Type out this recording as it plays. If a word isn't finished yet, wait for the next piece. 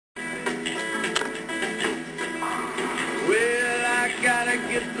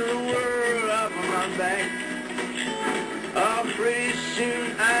the world off of my back. Oh, pretty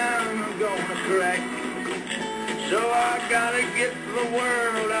soon I'm gonna crack. So I gotta get the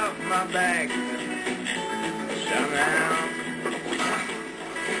world off my back. Somehow,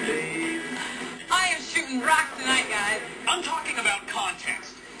 Dave. I am shooting rock tonight, guys. I'm talking about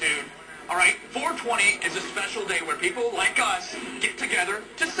context, dude. All right, 420 is a special day where people like us get together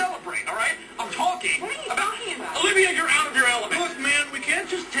to celebrate, all right? I'm talking What are you talking about? Olivia, you're out of your element. Look, man, we can't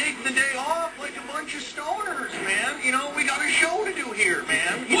just take the day off like a bunch of stoners, man. You know, we got a show to do here,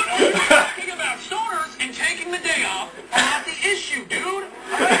 man. What are you talking about? Stoners and taking the day off are not the issue, dude. All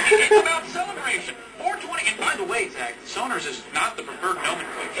right? It's about celebration. 420, and by the way, Zach, stoners is not the preferred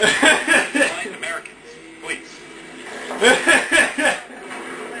nomenclature. Blind Americans, please.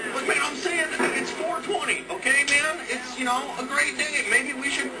 Look, man, I'm saying it's 420, okay, man? It's, you know, a great day. Maybe we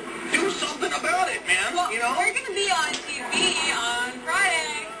should do something about it, man, Well, you know? we're going to be on TV on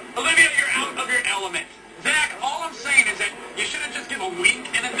Friday. Olivia, you're out of your element. Zach, all I'm saying is that you shouldn't just give a wink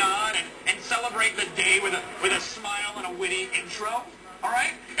and a nod and celebrate the day with a smile and a witty intro, all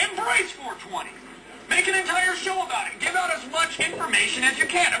right? Embrace 420. Make an entire show about it. Give out as much information as you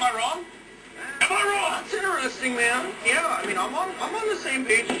can. Am I wrong? Am I wrong? That's interesting, man. Yeah, I mean, I'm on the same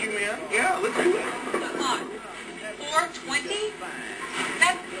page as you, man. Yeah, let's do it. Come on. 420?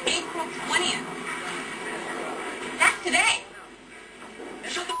 That's April 20th. That's today.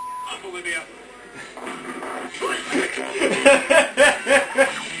 Shut the up, Olivia.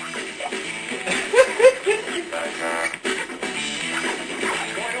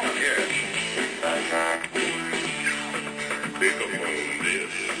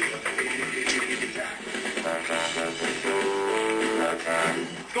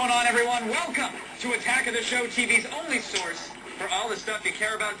 What's going on, everyone? Welcome to Attack of the Show, TV's only source for all the stuff you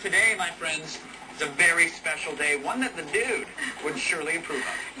care about today, my friends. It's a very special day, one that the dude would surely approve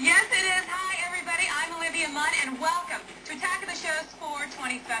of. Yes, it is. Hi, everybody. I'm Olivia Munn, and welcome to Attack of the Show's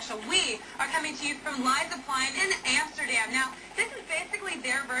 420 special. We are coming to you from Liza Klein in Amsterdam. Now, this is basically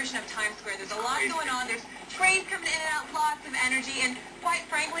their version of Times Square. There's a lot going on. There's trains coming in and out, lots of energy, and quite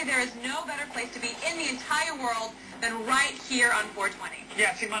frankly, there is no better place to be in the entire world than right here on 420.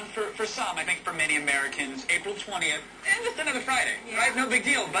 Yeah, see, man, for some, I think for many Americans, April 20th, and just another Friday, Yeah. right? No big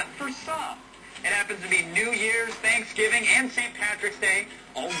deal. But for some, it happens to be New Year's, Thanksgiving, and St. Patrick's Day,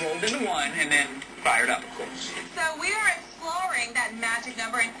 all rolled into one, and then fired up, of course. So we are exploring that magic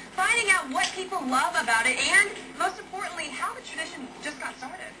number and finding out what people love about it, and most importantly, how the tradition just got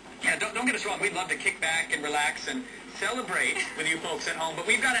started. Yeah, don't get us wrong. We'd love to kick back and relax and celebrate with you folks at home, but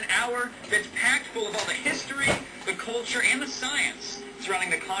we've got an hour that's packed full of all the history, the culture, and the science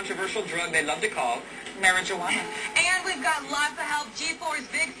surrounding the controversial drug they love to call marijuana. And we've got lots of help. G4's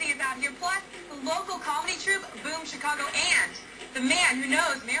Big C is out here, plus the local comedy troupe, Boom Chicago, and the man who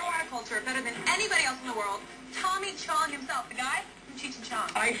knows marijuana culture better than anybody else in the world, Tommy Chong himself, the guy from Cheech and Chong.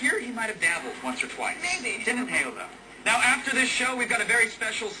 I hear he might have dabbled once or twice. Maybe. Didn't inhale, though. Now, after this show, we've got a very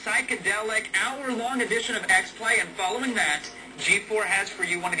special psychedelic hour-long edition of X-Play, and following that, G4 has for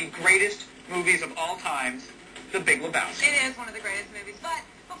you one of the greatest movies of all times, The Big Lebowski. It is one of the greatest movies, but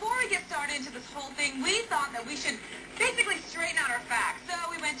before we get started into this whole thing, we thought that we should basically straighten out our facts. So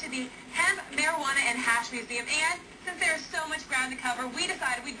we went to the Hemp, Marijuana, and Hash Museum, and since there's so much ground to cover, we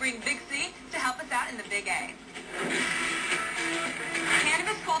decided we'd bring Big C to help us out in the Big A.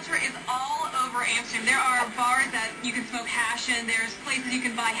 Cannabis culture is all over Amsterdam. There are bars that you can smoke hash in, there's places you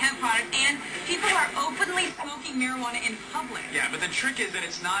can buy hemp products, and people are openly smoking marijuana in public. Yeah, but the trick is that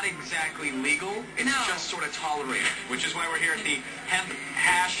it's not exactly legal. It's just sort of tolerated, which is why we're here at the Hemp,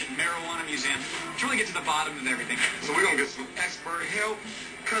 Hash, and Marijuana Museum to really get to the bottom of everything. So we're going to get some expert help,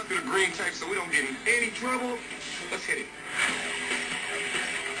 cut through the green tape so we don't get in any trouble. Let's hit it.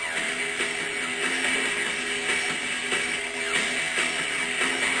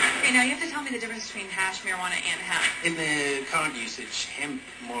 Okay, now you have to tell me the difference between hash, marijuana, and hemp. In the current usage, hemp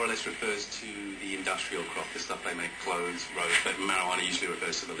more or less refers to the industrial crop, the stuff they make clothes, rope, but marijuana usually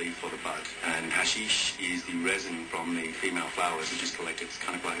refers to the leaf or the bud. And hashish is the resin from the female flowers which is collected. It's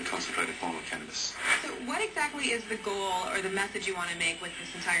kind of like a concentrated form of cannabis. So what exactly is the goal or the message you want to make with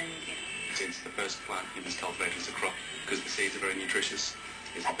this entire museum? It's the first plant humans cultivate as a crop because the seeds are very nutritious.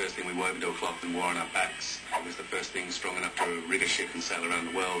 It's the first thing we wove into a cloth and wore on our backs. It was the first thing strong enough to rig a ship and sail around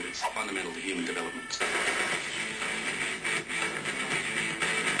the world. It's fundamental to human development.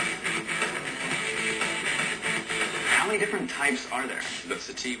 How many different types are there? You've got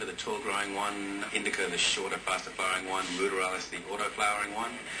sativa, the tall-growing one, indica, the shorter, faster-flowering one, ruderalis, the auto-flowering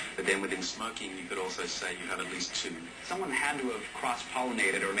one. But then within smoking, you could also say you have at least two. Someone had to have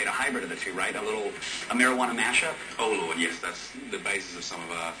cross-pollinated or made a hybrid of the two, right? A marijuana mashup? Oh, Lord, yes. That's the basis of some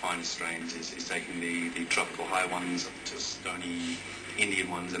of our finest strains is taking the tropical high ones up to stony Indian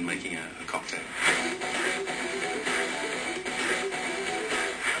ones and making a cocktail.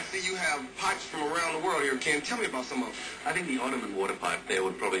 You have pipes from around the world here, Ken. Tell me about some of them. I think the Ottoman water pipe there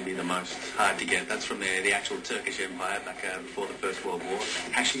would probably be the most hard to get. That's from the actual Turkish Empire back before the First World War.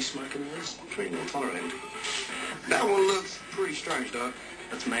 Hashish smoking was pretty well tolerated. That one looks pretty strange, Doug.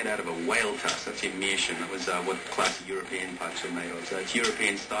 That's made out of a whale tusk. That's your meerschaum. That was what classic European pipes were made of. So it's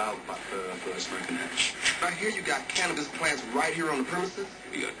European style, but for smoking hash. I hear you got cannabis plants right here on the premises?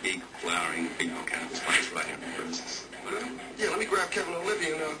 We got big flowering female cannabis plants right here on the premises. Yeah, let me grab Kevin and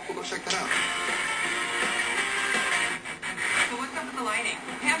Olivia and we'll go check that out. So what's up with the lighting?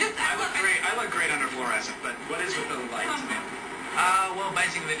 I look great under fluorescent, but what is with the lights, man? Well,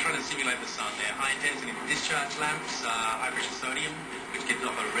 basically they're trying to simulate the sun. They're high-intensity discharge lamps, high-pressure sodium, which gives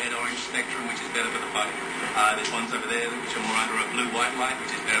off a red-orange spectrum, which is better for the body. There's ones over there which are more under a blue-white light,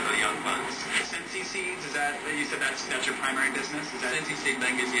 which is better for the young buns. Sensi seeds, is that, you said that's your primary business? Is that Sensi seed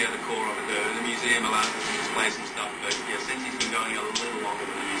bank is, the core of it. The museum allows us to display some stuff, but yeah, Sensi's been going a little longer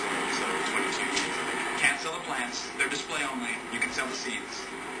than the museum, so 22 years. Can't sell the plants, they're display only. You can sell the seeds.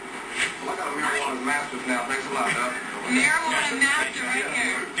 Well, I got a marijuana masters now. Thanks a lot, Doug. Marijuana master right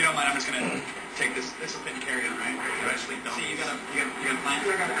here. If you don't mind, I'm just going to take this. This will fit and carry on, right? You actually don't. See, you got a plan?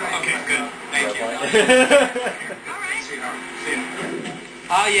 Okay, good. Thank you. All right. See you.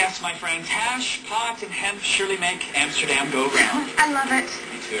 Yes, my friends. Hash, pot, and hemp surely make Amsterdam go round. I love it.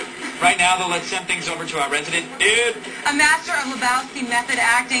 Me too. Right now, though, let's send things over to our resident dude. A master of Lebowski method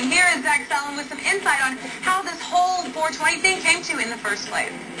acting. Here is Zach Sullivan with some insight on how this whole 420 thing came to in the first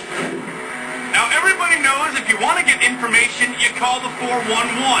place. Now, everybody knows if you want to get information, you call the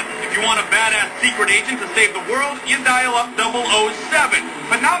 411. If you want a badass secret agent to save the world, you dial up 007.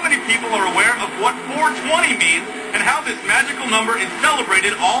 But not many people are aware of what 420 means and how this magical number is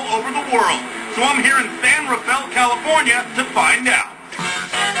celebrated all over the world. So I'm here in San Rafael, California to find out.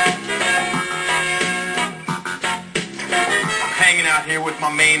 Hanging out here with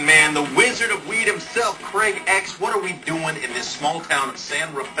my main man, the Wizard of Weed himself, Craig X. What are we doing in this small town of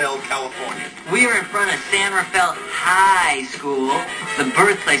San Rafael, California? We are in front of San Rafael High School, the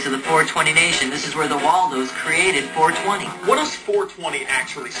birthplace of the 420 Nation. This is where the Waldos created 420. What does 420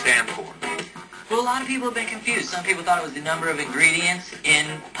 actually stand for? Well, a lot of people have been confused. Some people thought it was the number of ingredients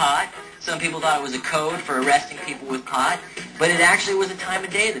in pot. Some people thought it was a code for arresting people with pot. But it actually was a time of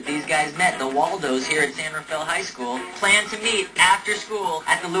day that these guys met. The Waldos here at San Rafael High School planned to meet after school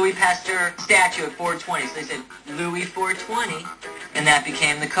at the Louis Pasteur statue at 420. So they said, Louis 420. And that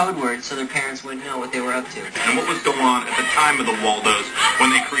became the code word so their parents wouldn't know what they were up to. And what was going on at the time of the Waldos when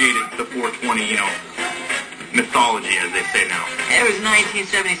they created the 420, mythology, as they say now? It was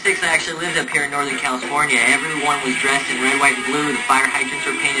 1976. I actually lived up here in Northern California. Everyone was dressed in red, white, and blue. The fire hydrants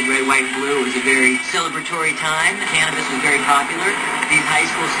were painted red, white, and blue. It was a very celebratory time. Cannabis was very popular. These high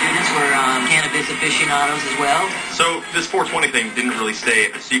school students were cannabis aficionados as well. So this 420 thing didn't really stay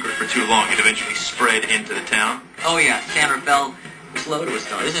a secret for too long. It eventually spread into the town? Oh yeah, San Rafael was slow to a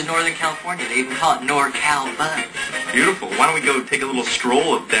start. This is Northern California. They even call it NorCal Bud. Beautiful. Why don't we go take a little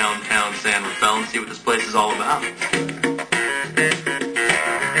stroll of downtown San Rafael and see what this place is all about?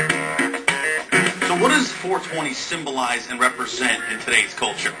 So what does 420 symbolize and represent in today's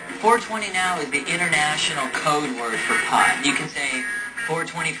culture? 420 now is the international code word for pot. You can say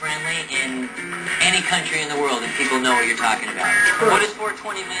 420 friendly in any country in the world and people know what you're talking about. What does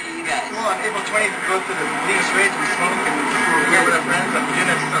 420 mean to you guys? Well, on April 20th, we go to the Venus Rage, we smoke, and we're here with our friends. I'm doing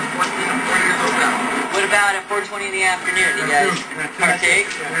it since I was 14. I'm 40 years old now. What about at 420 in the afternoon? You guys partake?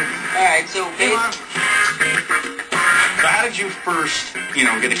 All right, so So how did you first,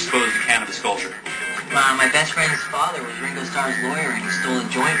 get exposed to cannabis culture? my best friend's father was Ringo Starr's lawyer, and he stole a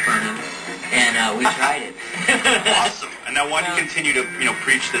joint from him, and we tried it. Awesome. And now why do you continue to,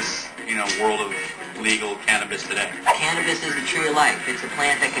 preach this, world of legal cannabis today? Cannabis is the tree of life. It's a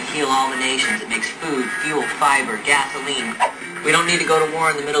plant that can heal all the nations. It makes food, fuel, fiber, gasoline. We don't need to go to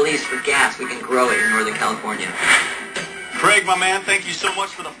war in the Middle East for gas. We can grow it in Northern California. Craig, my man, thank you so much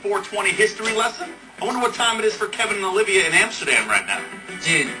for the 420 history lesson. I wonder what time it is for Kevin and Olivia in Amsterdam right now.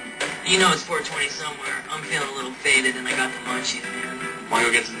 Dude, you know it's 420 somewhere. I'm feeling a little faded and I got the munchies, man. Want to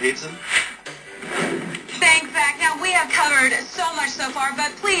go get some pizza? Thanks, Zach. Now, we have covered so much so far,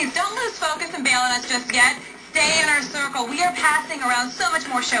 but please don't lose focus and bail on us just yet. stay in our circle. We are passing around so much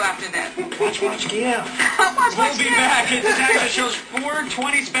more show after this. Watch, give. Watch, We'll be back. It's Attack the Show's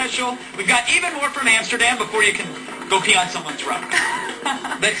 420 special. We've got even more from Amsterdam before you can go pee on someone's rug.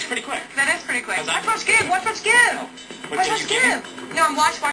 That's pretty quick. That is pretty quick. Watch, Give. Watch, give. What Watch, did you give me? give. No, I'm watch.